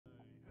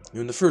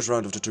You're in the first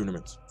round of the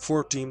tournament.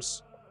 4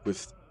 teams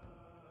with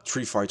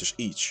 3 fighters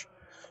each.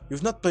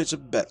 You've not placed a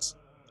bet.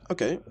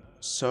 Okay,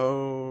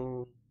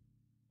 so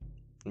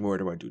where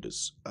do I do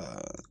this?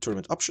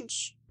 Tournament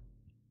options.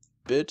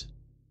 Bid.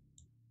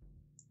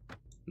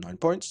 9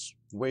 points.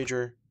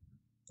 Wager.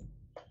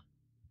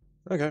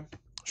 Okay,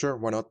 sure,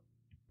 why not?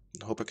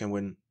 Hope I can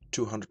win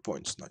 200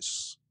 points.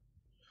 Nice.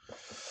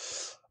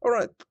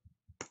 Alright,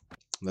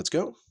 let's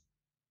go.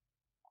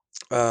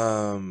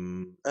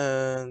 And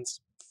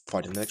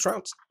fight in the next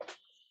round.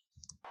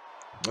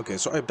 Okay,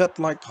 so I bet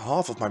like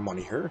half of my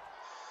money here.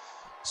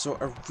 So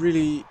I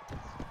really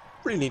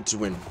need to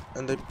win.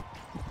 And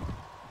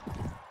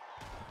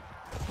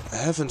I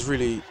haven't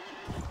really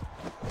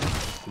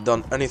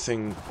done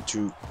anything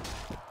to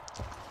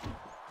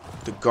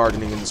the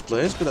gardening in this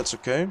place, but that's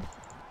okay.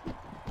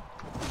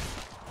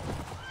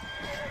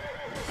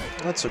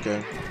 That's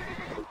okay.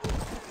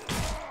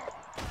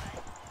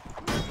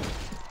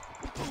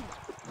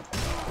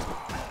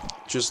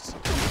 Just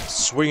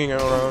swinging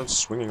around,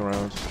 swinging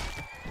around.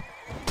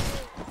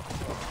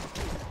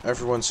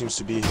 Everyone seems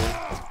to be here.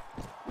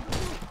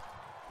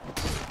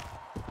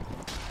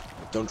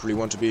 Don't really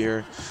want to be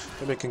here.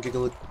 Maybe I can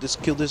kill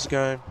this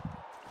guy.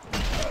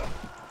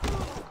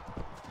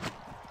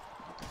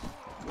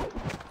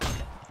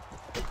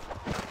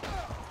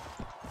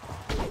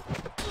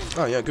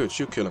 Oh yeah, good.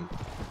 You kill him.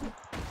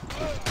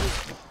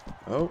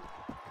 Oh,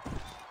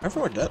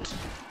 everyone dead?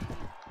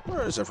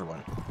 Where is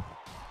everyone?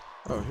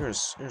 Oh,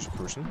 here's a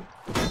person.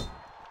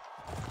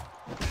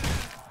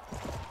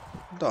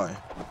 Die.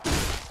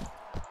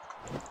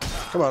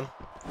 Come on.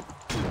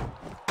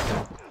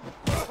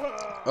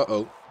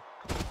 Uh-oh.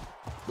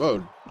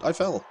 Whoa, I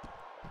fell.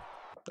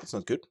 That's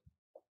not good.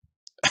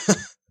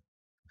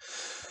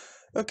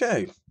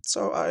 Okay,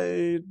 so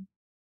I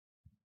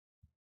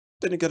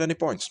didn't get any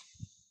points.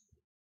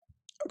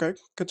 Okay,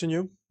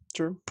 continue.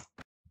 Sure.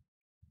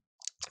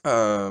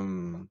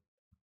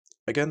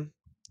 Again,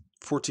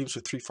 4 teams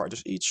with 3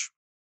 fighters each.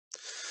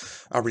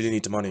 I really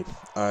need the money.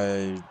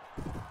 I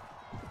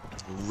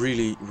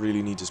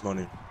really need this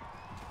money.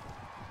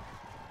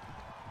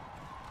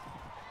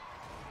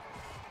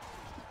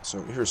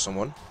 So here's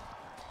someone,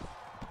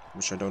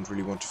 which I don't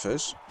really want to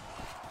face.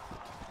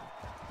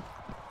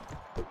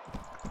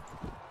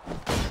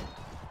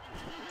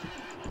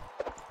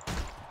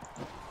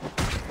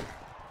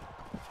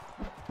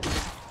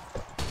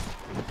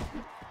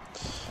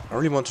 I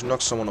really want to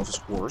knock someone off his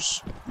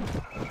horse.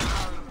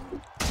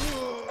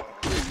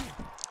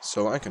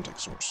 So I can take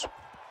his horse.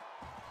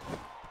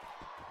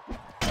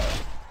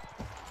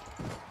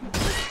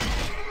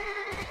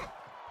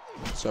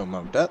 So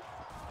mount that.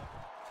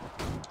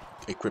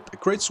 Equip a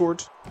great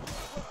sword.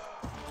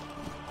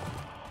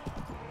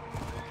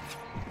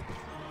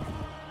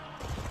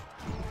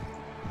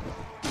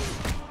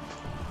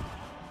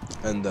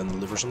 And then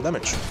deliver some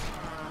damage.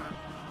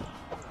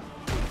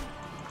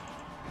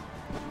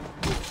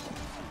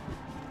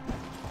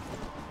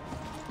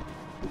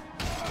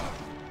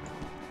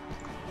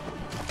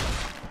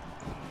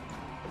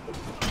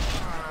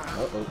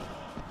 Uh-oh.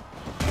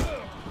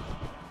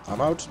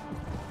 I'm out.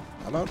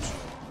 I'm out.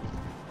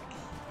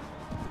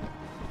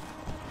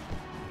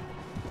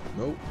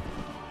 No.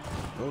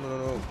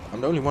 No.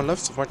 I'm the only one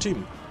left of my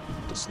team.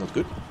 That's not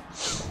good.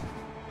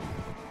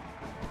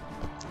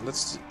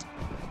 Let's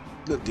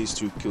let these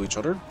two kill each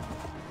other.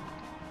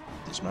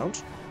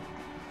 Dismount.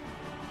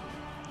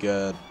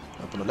 Get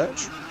up on the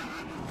ledge.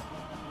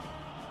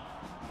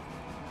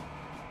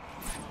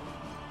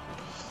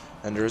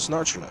 And there is an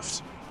archer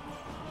left.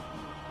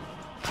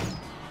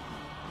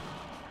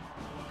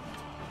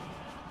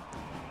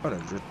 Oh no,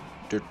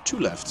 there are 2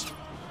 left.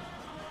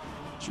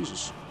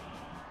 Jesus.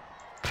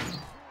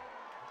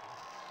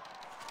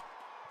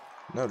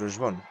 Now there's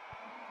 1.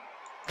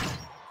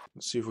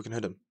 Let's see if we can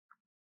hit him.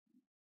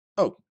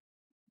 Oh,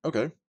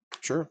 okay,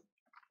 sure.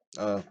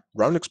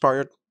 Round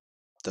expired.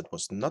 That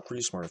was not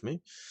really smart of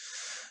me.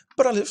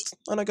 But I lived,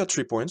 and I got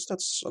 3 points.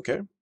 That's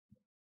okay.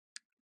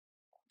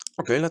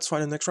 Okay, let's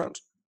find the next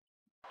round.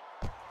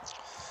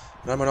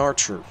 And I'm an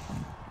archer.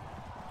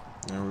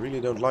 I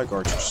really don't like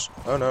archers.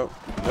 Oh no.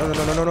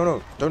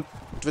 No. Don't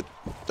do it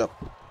up.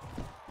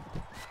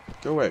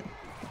 Go away.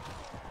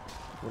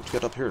 I want to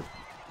get up here.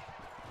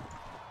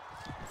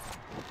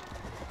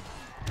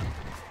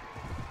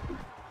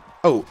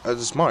 Oh,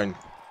 it's mine.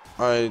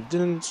 I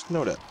didn't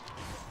know that.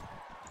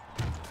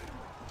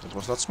 That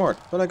was not smart,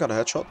 but I got a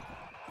headshot.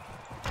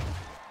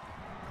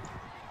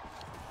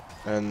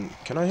 And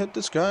can I hit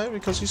this guy?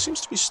 Because he seems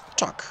to be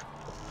stuck.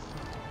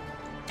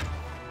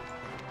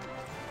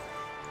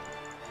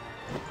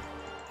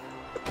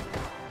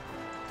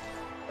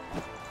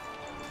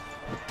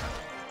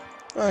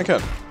 I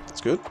can.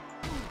 That's good.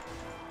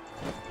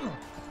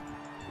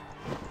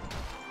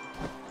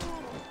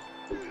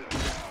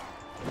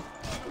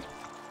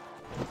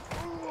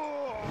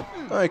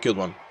 I killed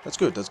one. That's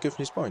good. That's giving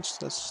me points.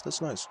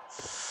 That's nice.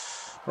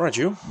 Alright,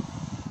 you.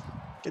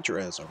 Get your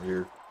ass over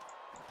here.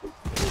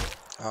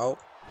 Ow.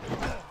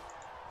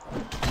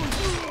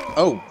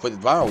 Oh,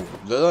 but wow.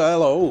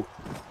 Hello.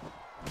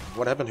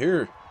 What happened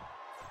here?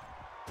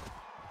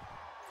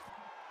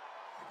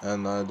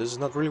 And this is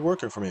not really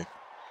working for me.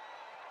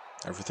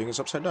 Everything is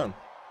upside down.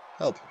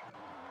 Help.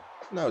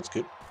 Now it's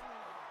good.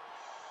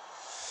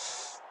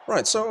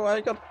 Right, so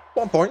I got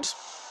 1 point.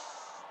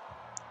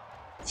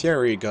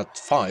 Thierry got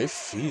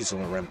 5. He's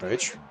on a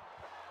rampage.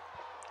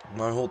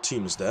 My whole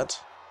team is dead.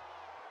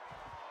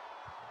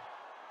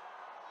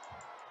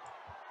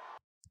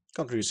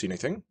 Can't really see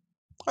anything.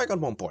 I got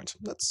 1 point.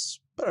 That's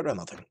better than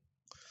nothing.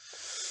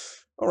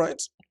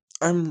 Alright.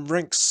 I'm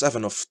rank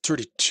 7 of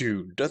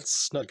 32.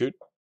 That's not good.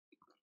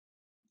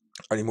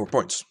 I need more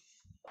points.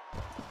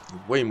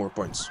 Way more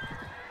points.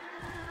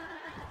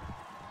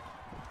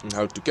 And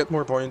how to get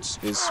more points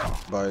is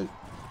by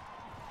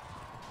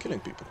killing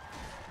people.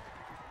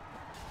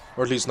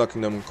 Or at least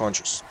knocking them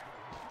unconscious.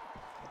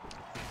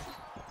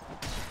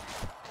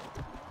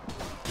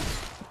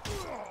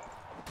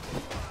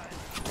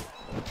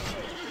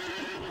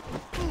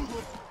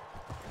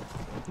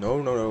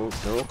 No, no, no.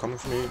 They're all coming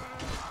for me.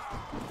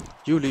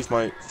 You leave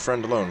my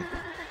friend alone.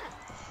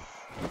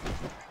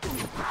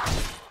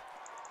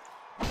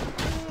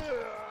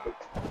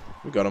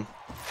 We got him.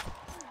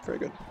 Very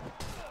good.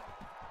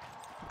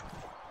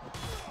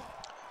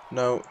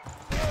 Now,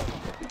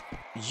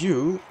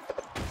 you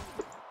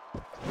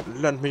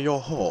lend me your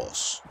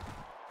horse,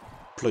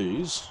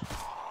 please.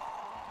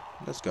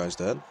 This guy's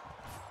dead.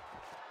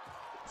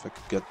 If I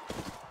could get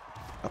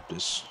up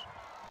this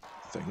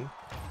thing.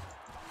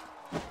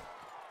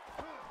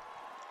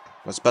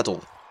 Let's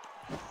battle.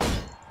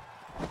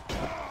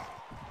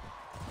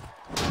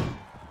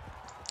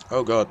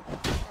 Oh god.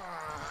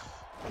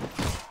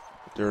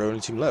 They're the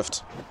only team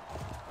left.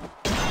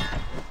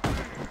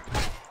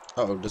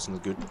 Uh-oh, this is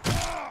not good.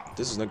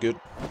 This is not good.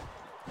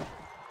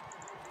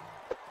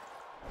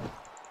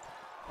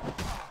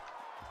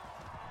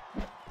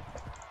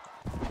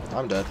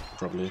 I'm dead,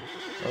 probably.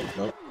 Oh,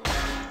 no.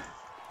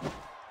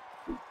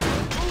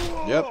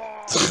 Yep.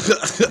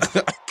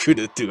 I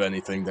couldn't do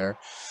anything there.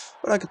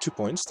 But I got 2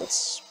 points.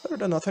 That's better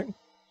than nothing.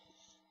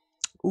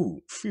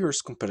 Ooh,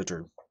 fierce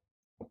competitor.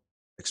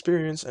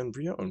 Experience and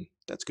Brion.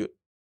 That's good.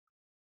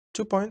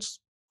 2 points.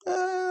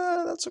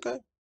 That's okay.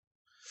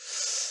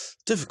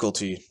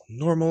 Difficulty.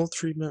 Normal.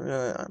 3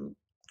 I'm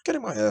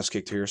getting my ass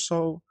kicked here,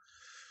 so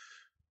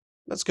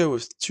let's go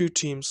with 2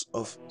 teams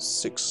of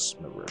 6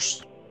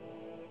 members.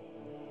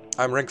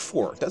 I'm rank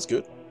 4. That's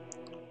good.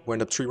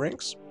 Went up 3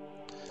 ranks.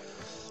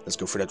 Let's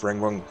go for that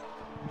rank 1.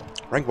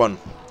 Rank 1.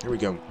 Here we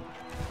go.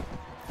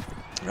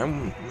 I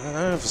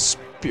have a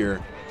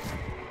spear.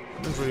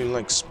 I don't really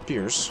like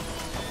spears.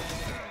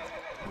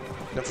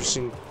 Never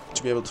seem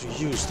to be able to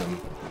use them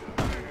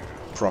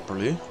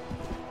properly.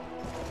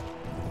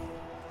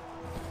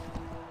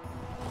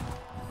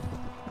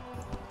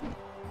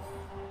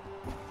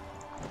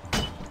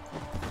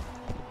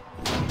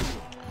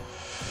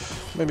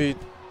 Maybe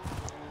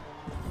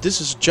this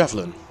is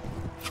javelin.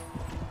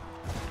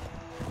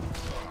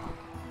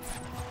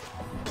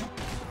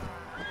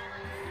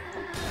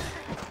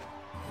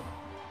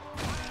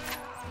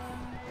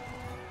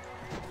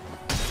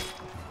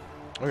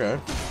 Okay.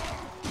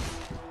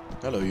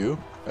 Hello, you.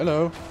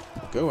 Hello.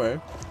 Go away.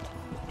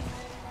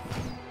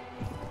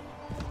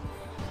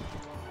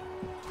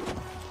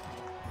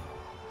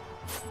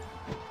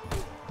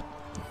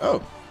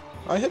 Oh,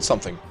 I hit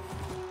something.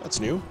 That's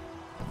new.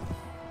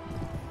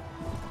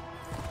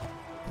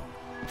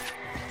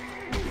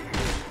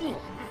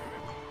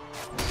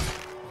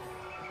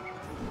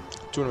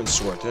 Tournament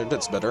sword.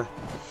 That's better.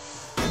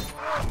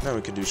 Now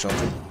we can do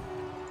something.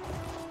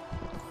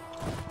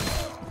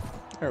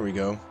 There we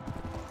go.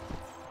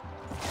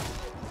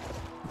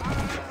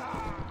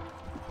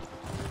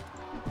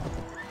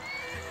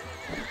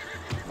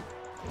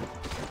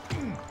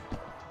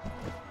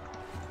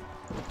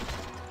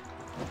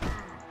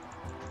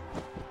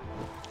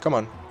 Come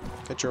on,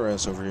 get your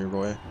ass over here,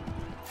 boy.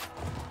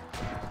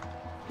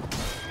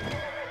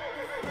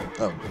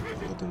 Oh,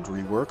 that didn't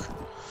really work.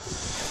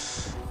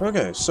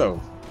 Okay,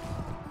 so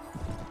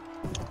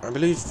I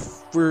believe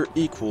we're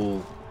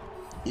equal.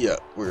 Yeah,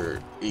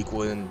 we're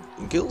equal in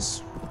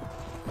kills.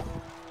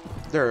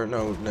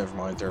 No, never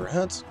mind, they're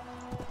ahead.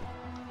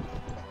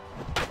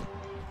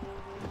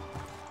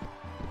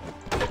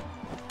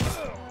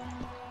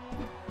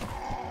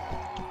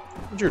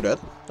 You're dead.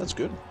 That's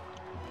good.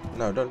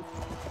 No,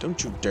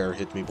 don't you dare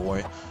hit me,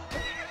 boy.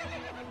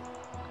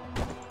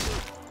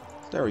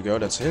 There we go,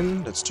 that's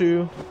him, that's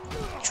 2,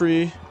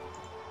 3.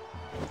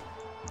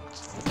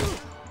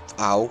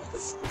 Ow.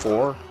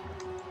 4.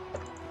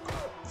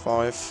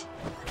 5.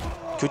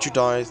 Could you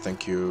die?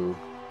 Thank you.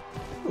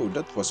 Oh,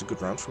 that was a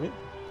good round for me.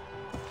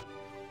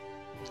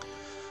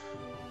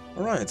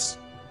 Alright.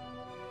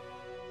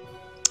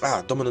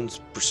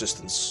 Dominant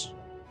persistence.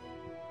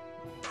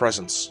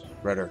 Presence,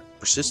 rather.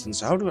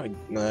 Persistence, how do I...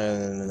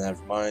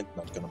 never mind,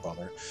 not gonna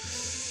bother.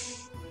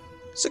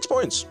 6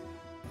 points.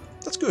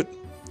 That's good.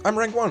 I'm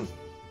rank 1.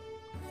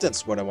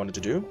 That's what I wanted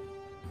to do.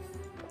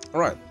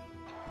 Alright.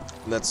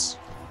 Let's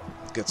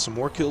get some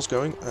more kills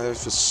going. I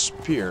have a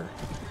spear.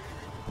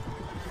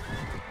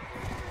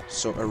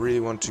 So I really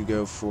want to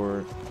go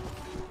for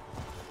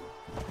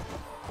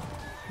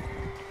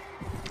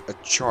a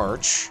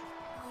charge,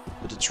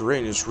 but the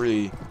terrain is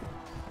really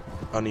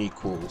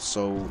unequal,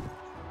 so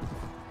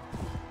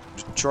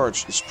the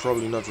charge is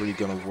probably not really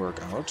gonna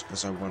work out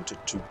as I want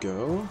it to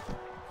go.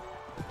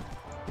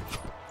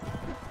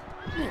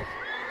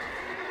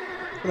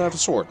 But I have a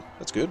sword,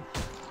 that's good.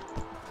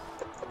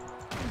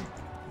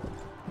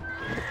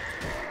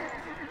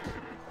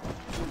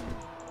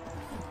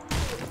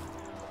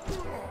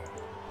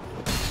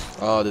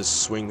 Oh, this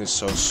swing is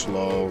so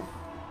slow.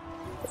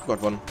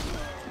 Got one.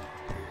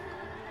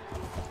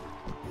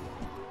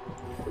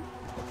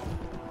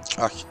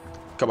 Ah,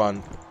 come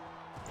on.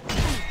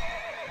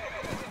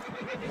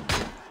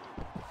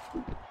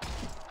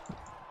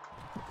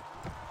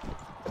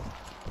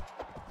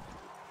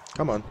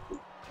 Come on.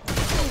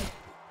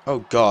 Oh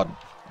god.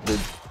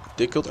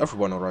 They killed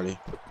everyone already.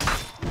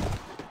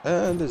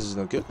 And this is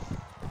not good.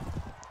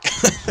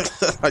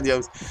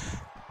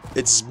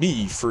 It's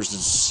me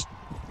versus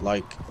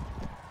like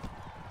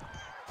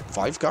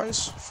 5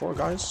 guys? 4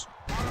 guys?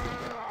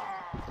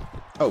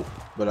 Oh,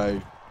 but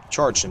I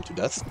charged him to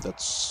death.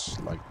 That's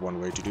like one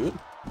way to do it.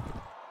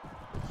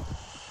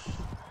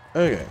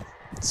 Okay,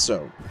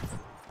 so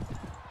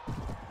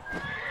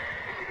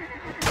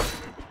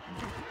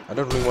I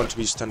don't really want to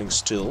be standing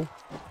still,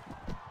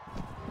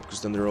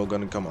 because then they're all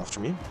gonna come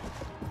after me.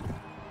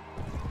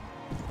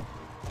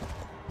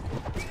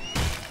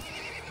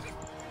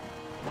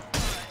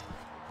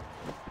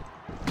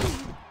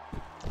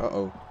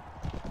 Uh-oh.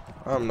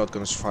 I'm not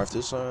gonna survive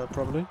this,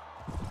 probably.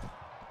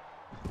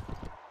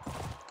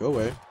 Go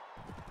away.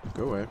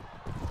 Go away.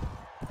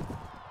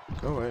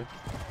 Go away.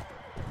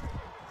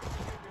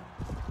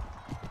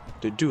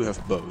 They do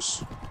have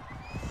bows.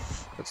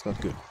 That's not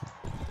good.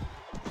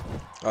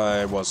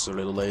 I was a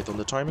little late on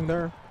the timing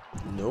there.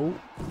 No.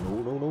 No,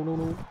 no, no, no,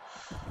 no.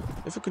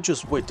 If I could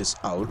just wait this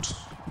out,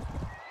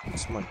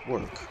 this might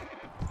work.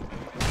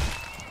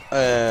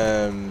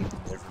 Never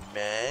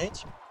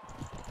mind.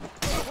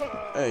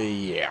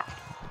 Yeah.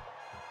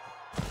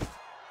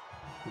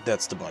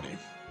 That's the body.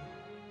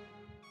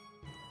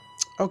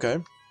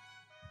 Okay.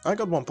 I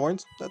got 1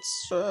 point.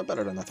 That's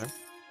better than nothing.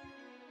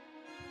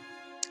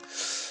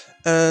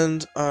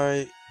 And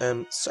I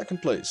am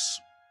 2nd place.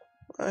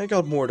 I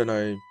got more than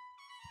I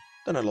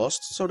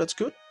lost, so that's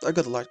good. I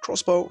got a light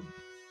crossbow,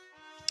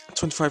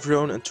 25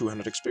 rune and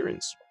 200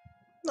 experience.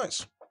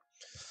 Nice.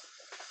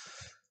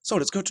 So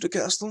let's go to the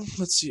castle.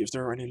 Let's see if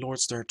there are any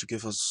lords there to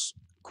give us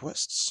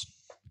quests.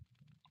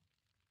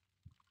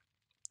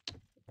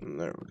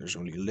 No, there's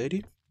only a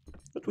lady.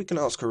 But we can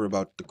ask her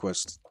about the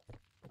quest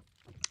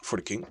for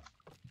the king,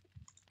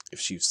 if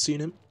she's seen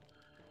him.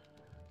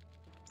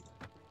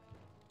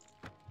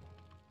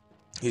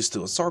 He's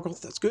still a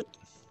Sargoth, that's good.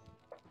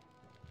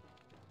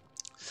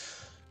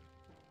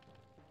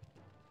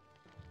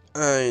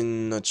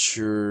 I'm not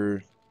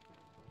sure.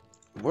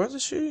 What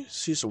is she?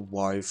 She's a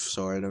wife,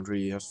 so I don't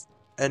really have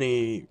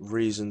any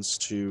reasons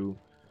to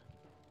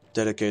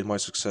dedicate my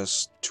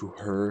success to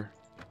her.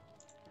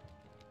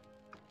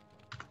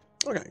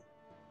 Okay.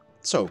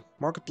 So,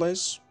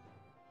 marketplace.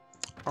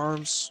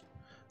 Arms.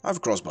 I have a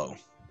crossbow.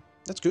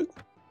 That's good.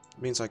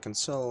 Means I can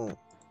sell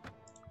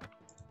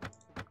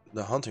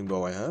the hunting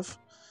bow I have.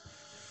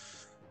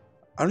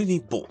 I only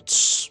need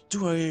bolts.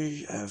 Do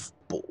I have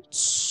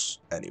bolts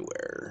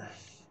anywhere?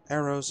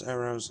 Arrows,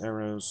 arrows,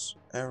 arrows,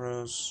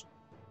 arrows.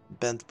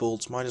 Bent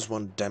bolts,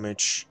 -1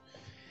 damage.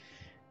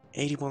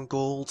 81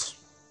 gold.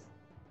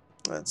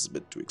 That's a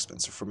bit too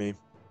expensive for me.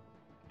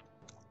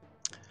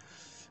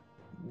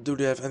 Do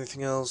they have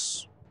anything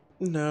else?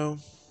 No.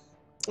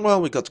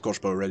 Well, we got the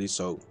crossbow ready,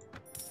 so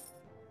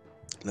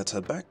let's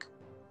head back.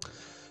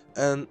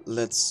 And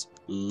let's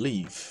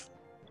leave.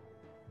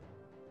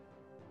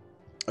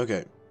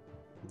 Okay.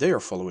 They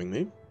are following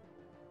me.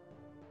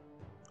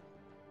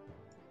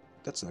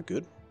 That's not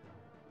good.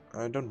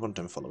 I don't want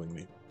them following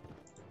me.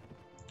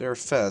 They're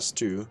fast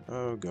too.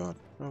 Oh god.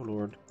 Oh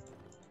lord.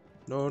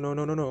 No, no,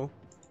 no, no, no.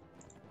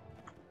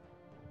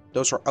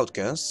 Those are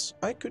outcasts.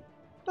 I could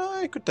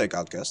take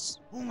outcasts.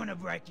 I'm gonna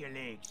break your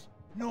legs,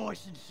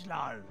 nice and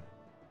slow.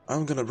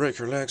 I'm gonna break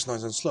your legs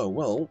nice and slow.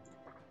 Well,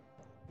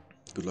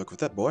 good luck with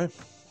that, boy.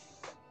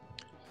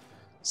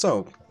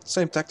 So,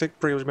 same tactic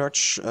pretty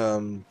much.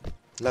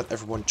 Let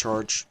everyone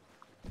charge.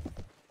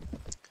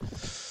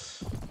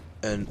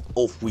 And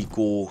off we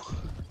go.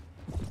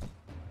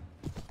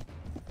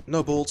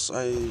 No bolts,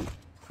 I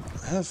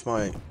have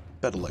my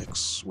battle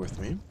axe with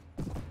me.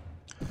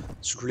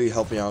 This should really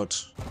help me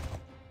out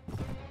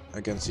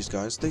against these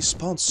guys. They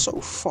spawn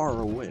so far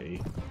away.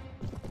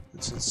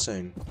 It's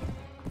insane.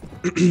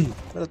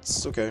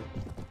 That's okay.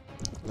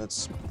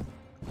 Let's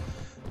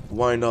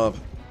wind up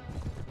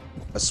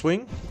a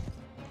swing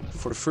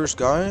for the first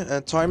guy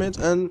and time it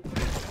and...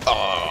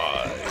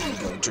 Ah, he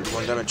got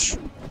 31 damage.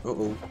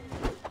 Uh-oh.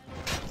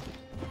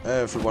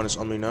 Everyone is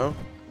on me now.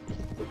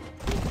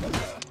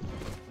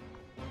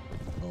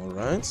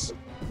 Alright.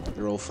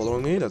 They're all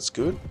following me, that's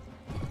good.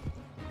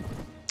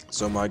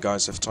 So my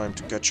guys have time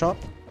to catch up.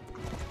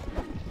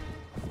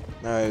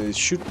 I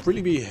should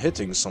really be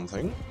hitting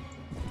something,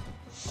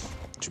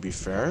 to be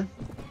fair.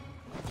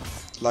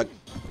 Like,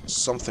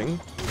 something.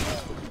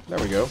 There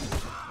we go.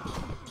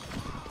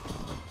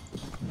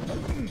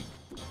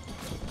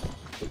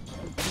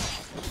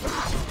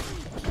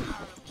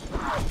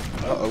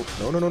 Uh-oh.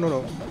 No, no, no, no,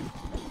 no.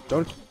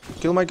 Don't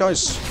kill my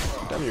guys.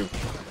 Damn you.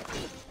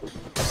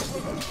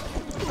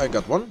 I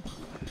got one.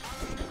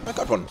 I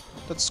got one.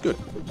 That's good.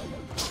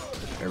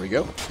 There we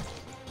go.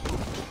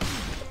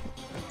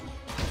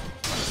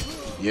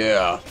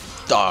 Yeah.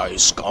 Die,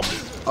 scum.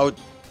 Oh,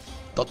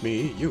 not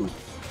me. You.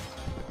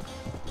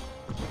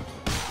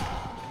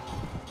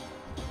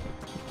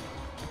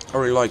 I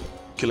really like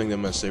killing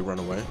them as they run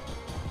away.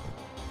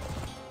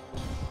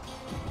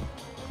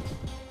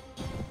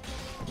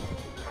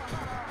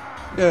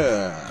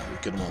 Yeah, we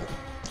killed them all.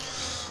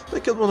 They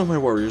killed one of my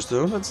warriors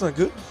though, that's not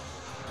good.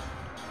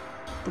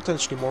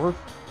 Potentially more,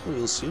 we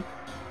will see.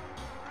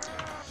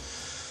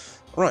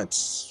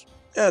 Alright,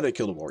 yeah, they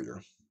killed a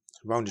warrior.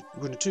 Wounded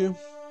 2.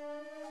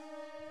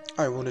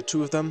 I wounded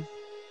 2 of them.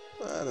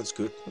 That's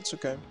good, that's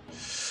okay.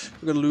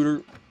 We got a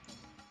looter.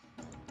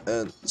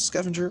 And a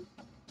scavenger.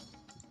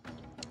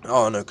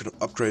 Oh, and I could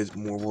upgrade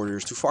more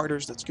warriors to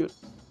fighters, that's good.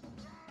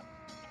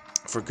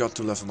 Forgot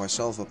to level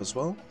myself up as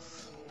well.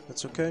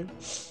 That's okay.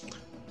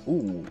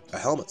 Ooh, a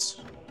helmet.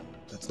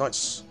 That's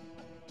nice.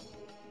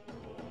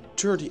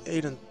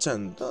 38 and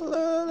 10.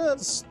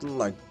 That's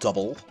like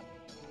double.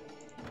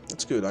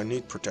 That's good, I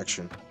need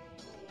protection.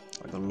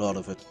 Like a lot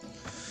of it.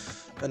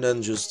 And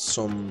then just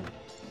some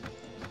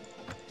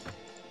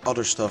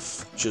other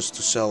stuff just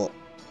to sell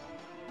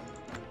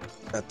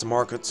at the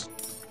market.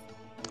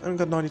 I've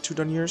got 92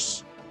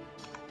 deniers.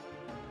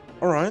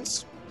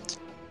 Alright.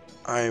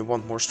 I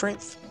want more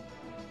strength.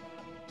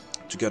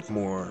 To get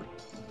more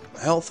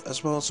health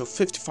as well, so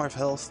 55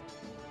 health.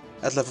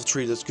 At level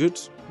 3, that's good.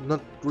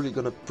 Not really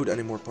gonna put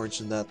any more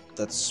points in that.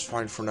 That's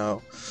fine for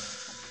now.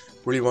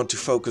 Really want to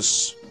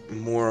focus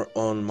more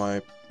on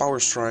my power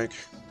strike.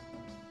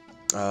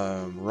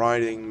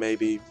 Riding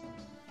maybe.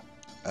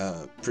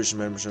 Prison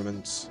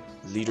management.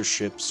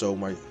 Leadership. So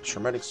my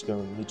shamanics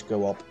need to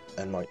go up.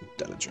 And my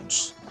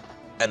intelligence.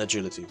 And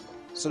agility.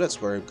 So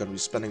that's where I'm gonna be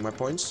spending my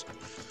points.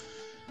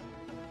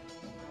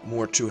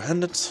 More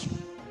two-handed.